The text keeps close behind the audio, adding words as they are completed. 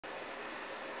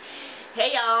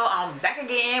Hey y'all, I'm back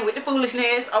again with the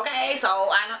foolishness. Okay, so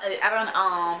I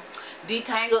done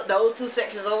detangled those two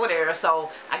sections over there,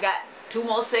 so I got two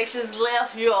more sections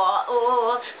left,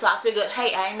 y'all. So I figured,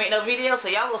 hey, I ain't make no video, so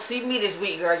y'all gonna see me this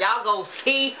week, girl. Y'all gonna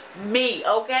see me,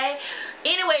 okay?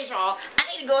 Anyways, y'all, I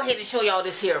need to go ahead and show y'all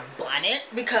this here bonnet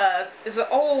because it's an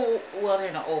old, well, it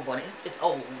ain't an old bonnet. It's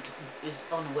old. It's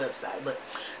on the website, but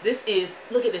this is,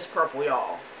 look at this purple,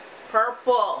 y'all.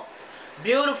 Purple,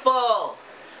 beautiful.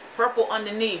 Purple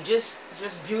underneath, just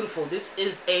beautiful. This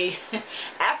is a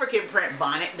African print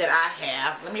bonnet that I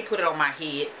have. Let me put it on my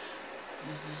head.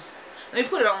 Let me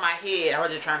put it on my head. I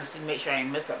was just trying to see, make sure I ain't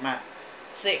mess up my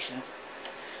sections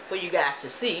for you guys to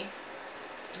see.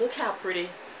 Look how pretty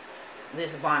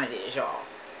this bonnet is, y'all.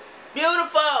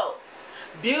 Beautiful,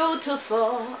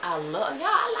 beautiful. I love, yeah,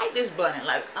 I like this bonnet.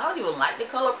 Like, I don't even like the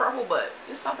color purple, but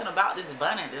there's something about this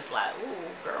bonnet that's like, ooh,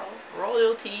 girl,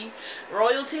 royalty,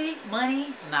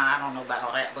 money. Nah, I don't know about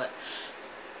all that, but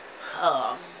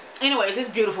anyways, it's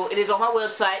beautiful. It is on my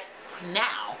website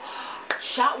now.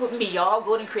 Shop with me, y'all.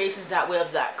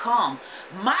 goldencreations.webs.com.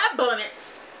 My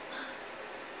bonnets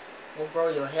will grow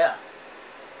your hair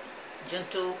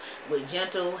with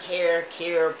gentle hair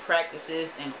care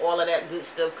practices and all of that good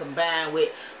stuff combined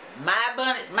with my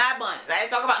bonnets. I ain't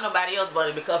talking about nobody else's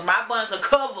bonnets because my bonnets are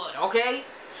covered, okay?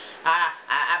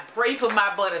 I pray for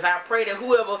my bonnets. I pray that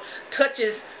whoever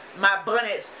touches my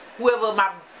bonnets, whoever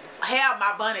my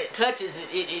bonnet touches,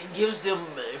 it gives them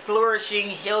flourishing,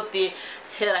 healthy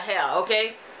head of hair,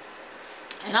 okay?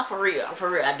 And I'm for real, I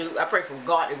pray for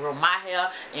God to grow my hair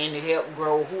and to help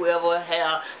grow whoever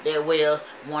hair that wears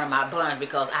one of my buns,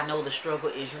 because I know the struggle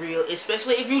is real,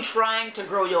 especially if you're trying to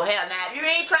grow your hair. Now, if you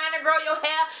ain't trying to grow your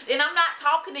hair, then I'm not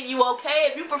talking to you, okay?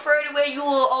 If you prefer to wear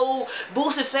your old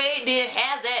boosted fade, then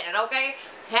have that, okay?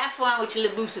 Have fun with your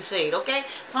little boosted fade, okay?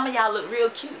 Some of y'all look real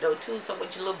cute though too, so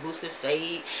with your little boosted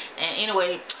fade. And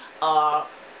anyway,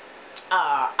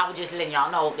 I was just letting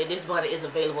y'all know that this bonnet is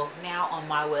available now on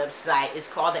my website. It's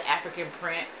called the African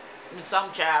print.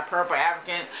 Some child, purple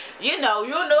African. You know,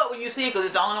 you'll know it when you see it because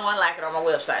it's the only one like it on my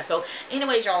website. So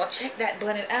anyways, y'all, check that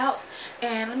bonnet out.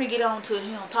 And let me get on to,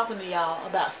 talking to y'all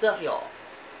about stuff, y'all.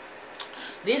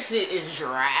 This is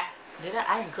dry.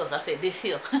 I didn't cuss. I said this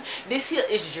here. This here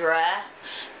is dry,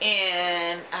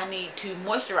 and I need to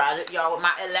moisturize it, y'all, with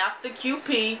my Elastic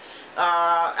QP.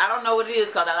 I don't know what it is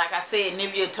because, like I said,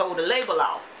 Nivea told the label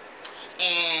off,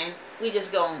 and we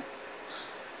just gonna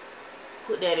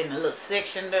put that in the little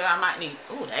section there. I might need.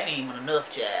 Oh, that ain't even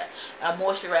enough, child. I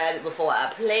moisturize it before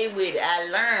I play with it.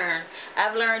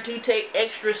 I've learned to take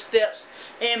extra steps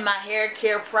in my hair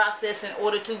care process in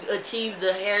order to achieve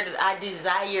the hair that I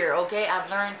desire, okay? I've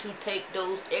learned to take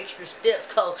those extra steps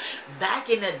because back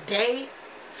in the day,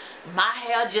 my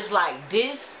hair just like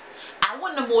this, I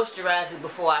wouldn't have moisturized it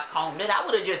before I combed it. I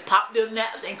would have just popped them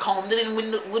naps and combed it and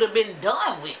would have been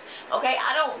done with, okay?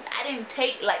 I didn't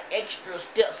take like extra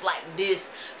steps like this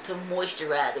to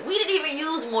moisturize it. We didn't even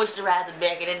use moisturizer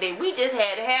back in the day. We just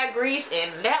had hair grease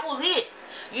and that was it.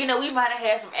 You know, we might have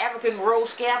had some African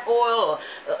rose scalp oil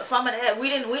or some of that. We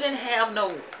didn't have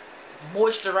no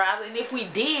moisturizer, and if we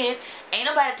did, ain't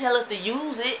nobody tell us to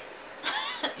use it.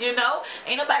 You know,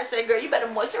 ain't nobody say, girl, you better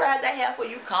moisturize that hair before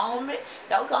you comb it.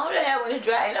 Don't comb your hair when it's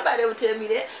dry. Ain't nobody ever tell me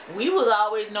that. We was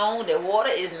always known that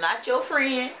water is not your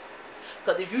friend.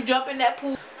 Because if you jump in that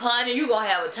pool, honey, you going to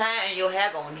have a time and your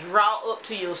hair going to draw up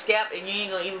to your scalp and you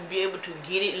ain't going to even be able to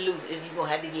get it loose. You're going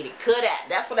to have to get it cut out.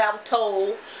 That's what I was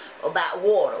told about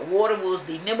water. Water was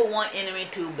the #1 enemy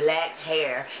to black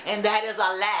hair. And that is a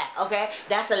lie, okay?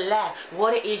 That's a lie.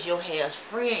 Water is your hair's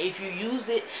friend if you use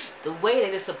it the way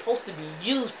that it's supposed to be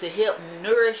used to help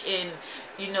nourish and,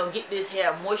 get this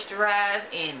hair moisturized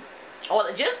and all.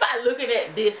 Just by looking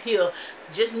at this here,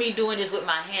 just me doing this with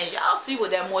my hands, y'all see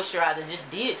what that moisturizer just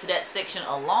did to that section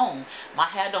alone. My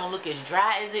hair don't look as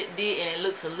dry as it did, and it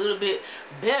looks a little bit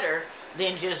better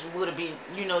than just would have been,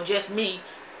 just me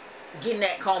getting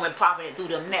that comb and popping it through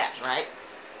them naps, right?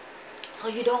 So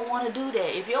you don't want to do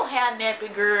that. If your hair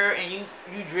nappy, girl, and you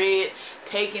dread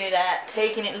taking it out,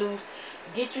 taking it loose,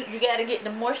 you got to get the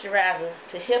moisturizer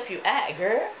to help you out,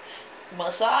 girl.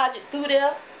 Massage it through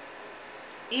there.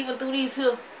 Even through these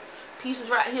here pieces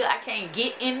right here, I can't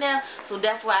get in there, so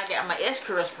that's why I got my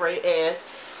S-Curl spray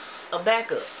as a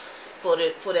backup for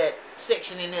that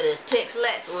section in there that's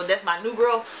Tex-Lax, or that's my new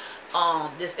growth,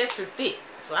 that's extra thick,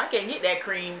 so I can't get that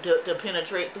cream to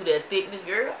penetrate through that thickness,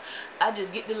 girl. I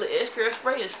just get the little S-Curl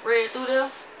spray and spray it through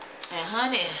there, and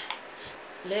honey,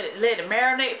 let it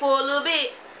marinate for a little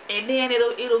bit, and then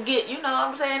it'll get, you know what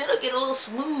I'm saying, it'll get a little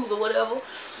smooth or whatever,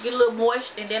 get a little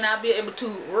moist, and then I'll be able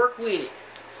to work with it.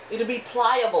 It'll be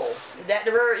pliable. Is that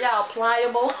the word, y'all?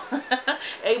 Pliable.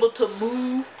 Able to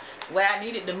move where I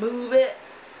needed to move it.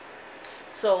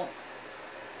 So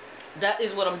that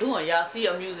is what I'm doing. Y'all see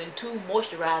I'm using 2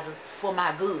 moisturizers for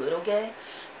my good, okay?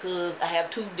 Because I have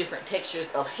 2 different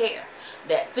textures of hair.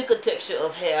 That thicker texture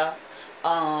of hair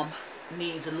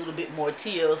needs a little bit more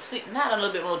TLC. Not a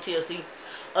little bit more TLC.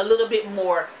 A little bit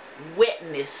more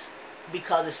wetness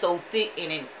because it's so thick,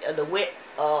 and the wet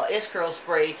S-Curl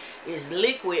spray is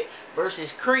liquid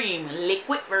versus cream.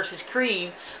 Liquid versus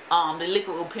cream. The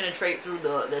liquid will penetrate through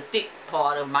the thick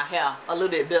part of my hair a little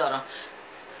bit better.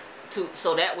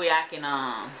 So that way I can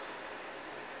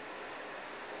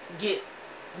get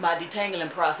my detangling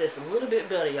process a little bit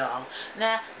better, y'all.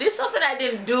 Now, this is something I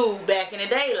didn't do back in the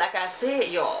day, like I said,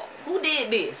 y'all. Who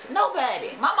did this?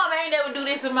 Nobody. My mama ain't never do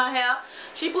this in my hair.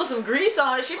 She put some grease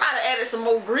on it. She might have added some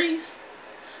more grease.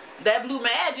 That Blue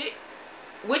Magic,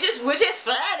 which is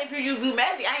fine if you use Blue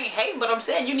Magic. I ain't hating, but I'm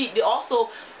saying you need to also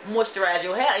moisturize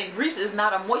your hair. And grease is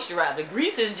not a moisturizer.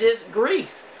 Grease is just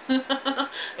grease.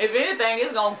 If anything,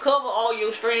 it's gonna cover all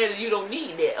your strands and you don't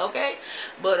need that, okay?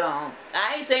 But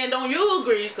I ain't saying don't use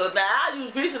grease, because now I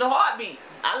use grease in a heartbeat.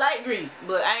 I like grease,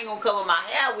 but I ain't gonna cover my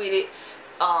hair with it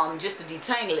just to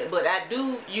detangle it. But I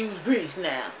do use grease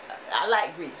now. I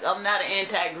like grease. I'm not an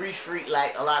anti-grease freak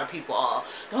like a lot of people are.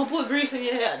 Don't put grease in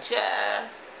your hair, child.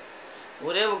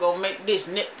 Whatever gonna make this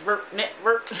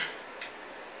network,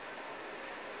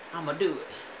 I'ma do it.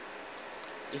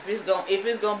 If it's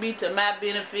gonna be to my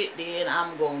benefit, then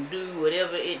I'm gonna do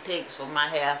whatever it takes for my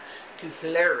hair to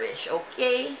flourish.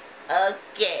 Okay?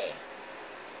 Okay.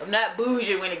 I'm not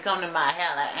bougie when it comes to my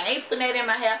hair. Like, I ain't putting that in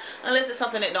my hair unless it's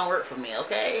something that don't work for me.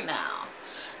 Okay? Now,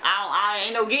 I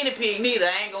ain't no guinea pig neither.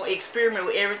 I ain't gonna experiment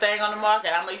with everything on the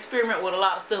market. I'm gonna experiment with a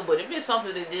lot of stuff. But if it's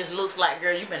something that just looks like,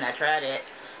 girl, you better not try that.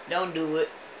 Don't do it.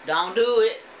 Don't do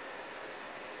it.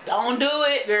 Don't do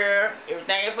it, girl.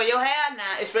 Everything is for your hair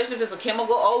now, especially if it's a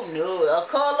chemical. Oh no, a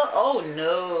color. Oh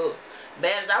no.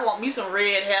 Bad as I want me some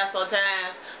red hair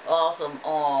sometimes, or some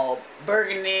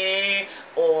burgundy,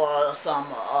 or some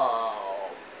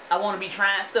I want to be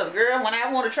trying stuff, girl. When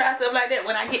I want to try stuff like that,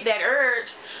 when I get that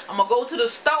urge, I'm gonna go to the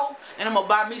store and I'm gonna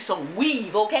buy me some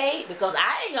weave, okay? Because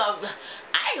I ain't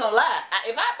gonna lie.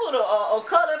 If I put a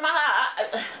color in my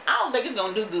hair, I don't think it's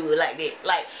gonna do good like that.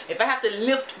 Like, if I have to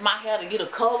lift my hair to get a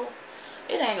color,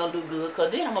 it ain't gonna do good.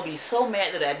 Cause then I'm gonna be so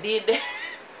mad that I did that.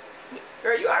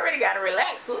 Girl, you already got a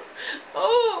relaxer.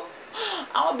 Oh,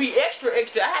 I'm gonna be extra.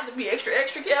 I have to be extra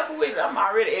careful with it. I'm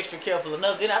already extra careful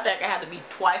enough. Then I think I have to be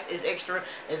twice as extra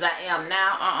as I am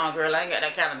now. Girl, I ain't got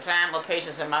that kind of time or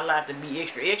patience in my life to be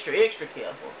extra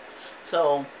careful.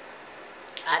 So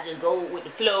I just go with the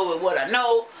flow with what I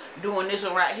know. Doing this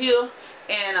one right here,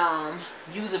 and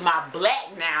using my black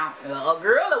now. A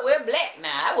girl will wear black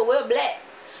now. I will wear black,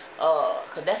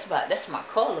 cause that's my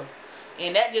color,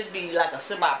 and that just be like a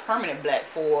semi-permanent black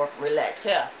for relaxed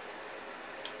hair.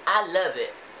 I love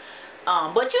it.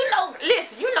 But you know,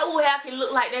 listen, you know who hair can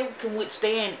look like they can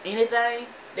withstand anything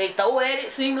they throw at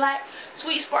it, seem like?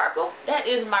 Sweet Sparkle, that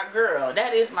is my girl.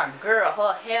 That is my girl.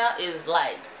 Her hair is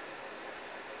like,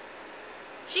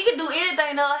 she can do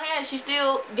anything to her hair, she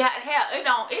still got hair.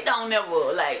 It don't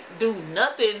never like do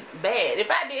nothing bad. If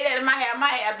I did that in my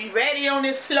hair be ready on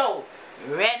this floor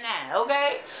right now,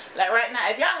 okay? Like right now,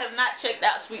 if y'all have not checked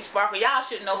out Sweet Sparkle, y'all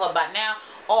should know her by now.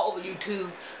 All over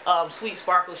YouTube, Sweet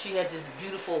Sparkle. She has this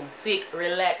beautiful, thick,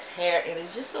 relaxed hair, and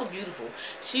it's just so beautiful.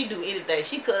 She do anything.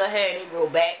 She cut her hair and it grow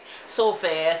back so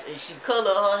fast, and she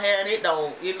color her hair and it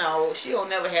don't, you know, she don't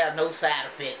never have no side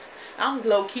effects. I'm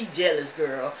low-key jealous,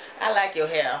 girl. I like your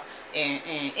hair. And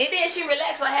then she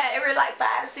relax her hair every like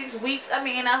 5 to 6 weeks. I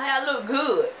mean, her hair look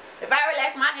good. If I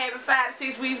relax my hair every 5 to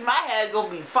 6 weeks, my hair is going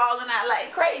to be falling out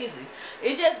like crazy.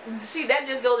 It just, see, that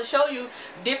just goes to show you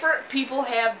different people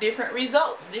have different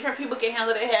results. Different people can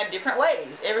handle their hair different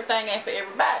ways. Everything ain't for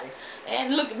everybody.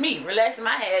 And look at me, relaxing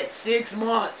my hair 6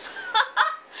 months.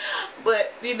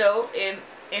 But, you know, and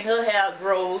her hair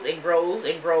grows and grows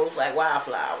and grows like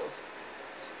wildflowers.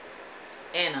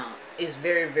 And it's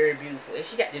very, very beautiful. And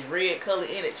she got this red color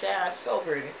in it, child. It's so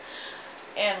pretty.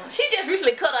 And she just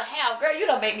recently cut her hair. Girl, you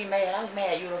don't make me mad. I was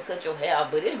mad you don't cut your hair.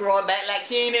 But it's growing back like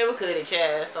she ain't ever cut it,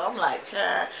 child. So I'm like,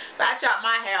 child, if I chop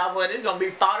my hair off, well, it's going to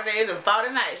be 40 days and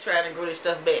 40 nights trying to grow this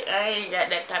stuff back. I ain't got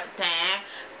that type of time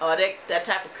or that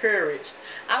type of courage.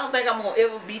 I don't think I'm going to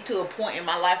ever be to a point in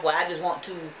my life where I just want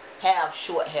to have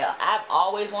short hair. I've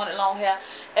always wanted long hair.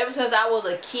 Ever since I was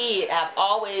a kid, I've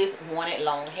always wanted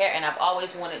long hair, and I've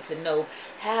always wanted to know,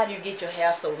 how do you get your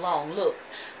hair so long? Look,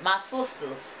 my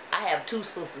sisters, I have 2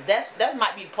 sisters. That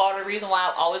might be part of the reason why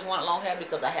I always wanted long hair,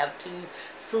 because I have 2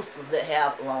 sisters that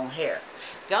have long hair.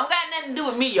 Don't got nothing to do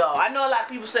with me, y'all. I know a lot of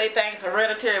people say things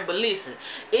hereditary, but listen,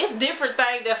 it's different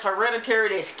things that's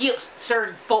hereditary that skips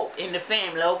certain folk in the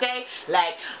family, okay?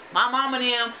 Like, my mama and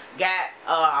them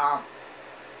got,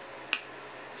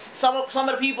 some of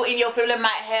the people in your family might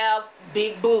have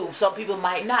big boobs. Some people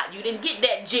might not. You didn't get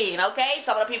that gene, okay?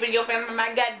 Some of the people in your family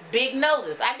might got big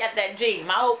noses. I got that gene.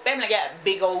 My whole family got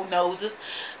big old noses,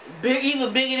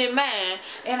 even bigger than mine,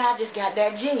 and I just got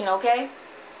that gene, okay?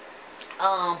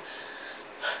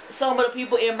 Some of the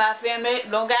people in my family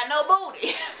don't got no booty.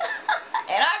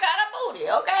 And I got a booty,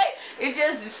 okay? It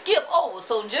just skip over.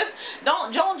 So just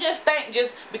don't just think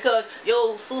just because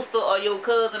your sister or your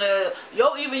cousin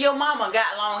or even your mama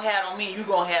got long hair don't mean you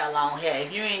gonna have long hair.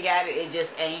 If you ain't got it, it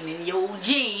just ain't in your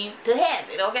gene to have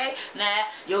it, okay? Now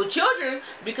your children,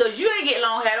 because you ain't get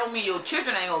long hair don't mean your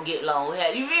children ain't gonna get long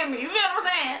hair. You feel me? You feel what I'm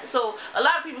saying? So a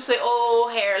lot of people say,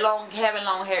 oh, having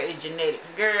long hair is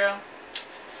genetics. Girl,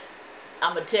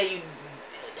 I'm gonna tell you,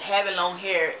 having long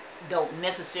hair don't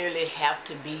necessarily have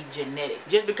to be genetic.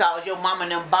 Just because your mama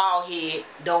and them bald head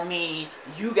don't mean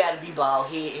you gotta be bald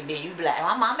head, and then you be like,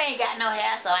 my mama ain't got no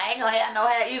hair, so I ain't gonna have no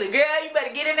hair either. Girl, you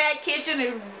better get in that kitchen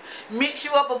and mix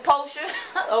you up a potion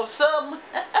or something.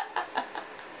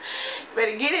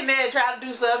 Better get in there and try to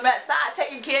do something. Start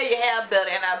taking care of your hair better,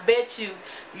 and I bet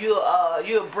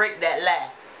you'll break that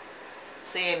lie,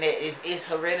 saying that it's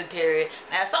hereditary.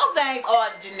 Now some things are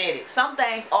genetics. Some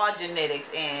things are genetics,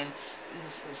 and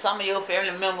some of your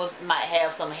family members might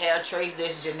have some hair traits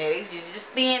that's genetics. You just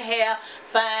thin hair,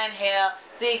 fine hair,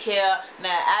 thick hair. Now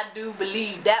I do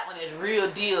believe that one is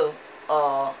real deal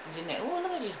genetic. Oh,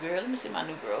 look at this girl. Let me see my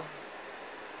new girl.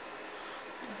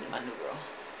 Let me see my new girl.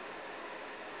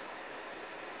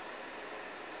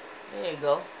 There you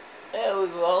go. There we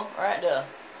go. Right there.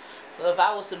 So if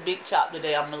I was a big chop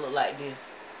today, I'm gonna look like this.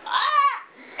 Ah,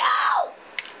 no!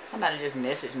 Somebody just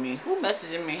messaged me. Who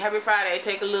messaging me? Happy Friday.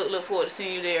 Take a look. Look forward to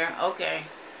seeing you there. Okay.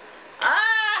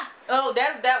 Ah! Oh,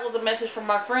 that was a message from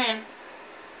my friend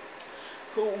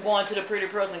who going to the Pretty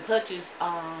Pearls and Clutches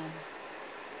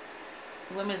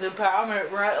women's empowerment,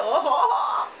 right?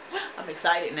 Oh, I'm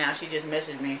excited now. She just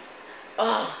messaged me.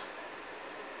 Oh.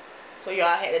 So y'all,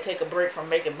 I had to take a break from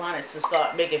making bonnets to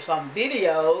start making some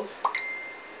videos.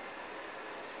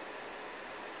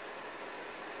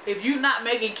 If you not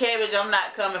making cabbage, I'm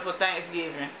not coming for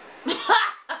Thanksgiving.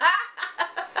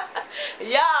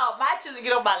 Y'all, my children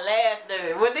get on my last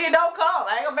nerve. Well, then don't come.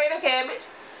 I ain't gonna make no cabbage.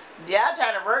 Y'all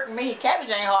trying to work me. Cabbage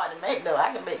ain't hard to make though.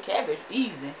 I can make cabbage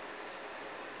easy.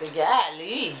 But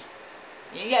golly,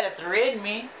 you ain't gotta threaten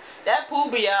me. That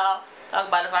Pooba, y'all, talk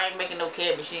about if I ain't making no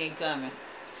cabbage, she ain't coming.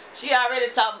 She already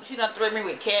talking. She done threatened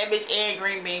me with cabbage and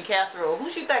green bean casserole. Who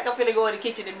she think I'm finna go in the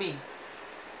kitchen and be?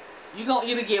 You gonna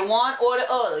either get one or the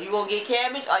other. You gonna get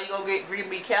cabbage or you gonna get green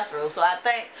bean casserole. So I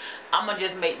think I'm gonna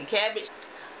just make the cabbage,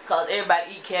 cause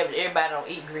everybody eat cabbage. Everybody don't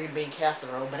eat green bean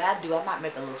casserole, but I do. I might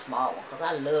make a little small one, cause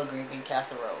I love green bean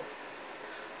casserole.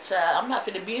 Child, I'm not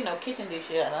finna be in no kitchen this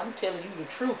year, and I'm telling you the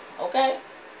truth, okay?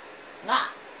 Not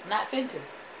finna.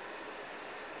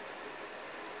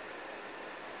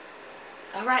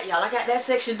 All right, y'all. I got that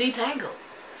section detangled.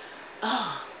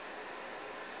 Oh,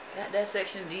 got that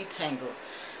section detangled.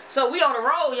 So we on the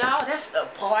roll, y'all. That's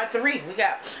part 3. We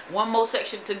got one more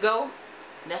section to go.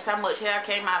 That's how much hair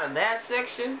came out of that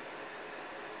section.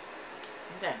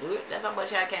 Did I do it? That's how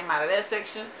much hair came out of that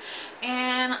section.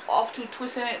 And off to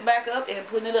twisting it back up and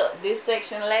putting it up. This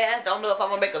section last. Don't know if I'm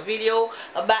gonna make a video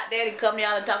about that and come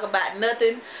y'all and talk about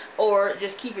nothing, or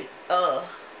just keep it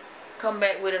come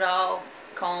back with it all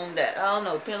combed out. I don't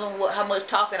know. Depends on how much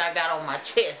talking I got on my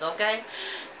chest, okay?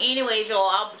 Anyways, y'all,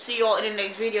 I'll see y'all in the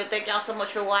next video. Thank y'all so much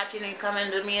for watching and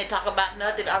coming to me and talk about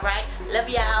nothing, alright? Love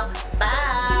y'all.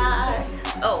 Bye.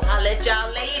 Oh, I'll let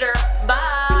y'all later.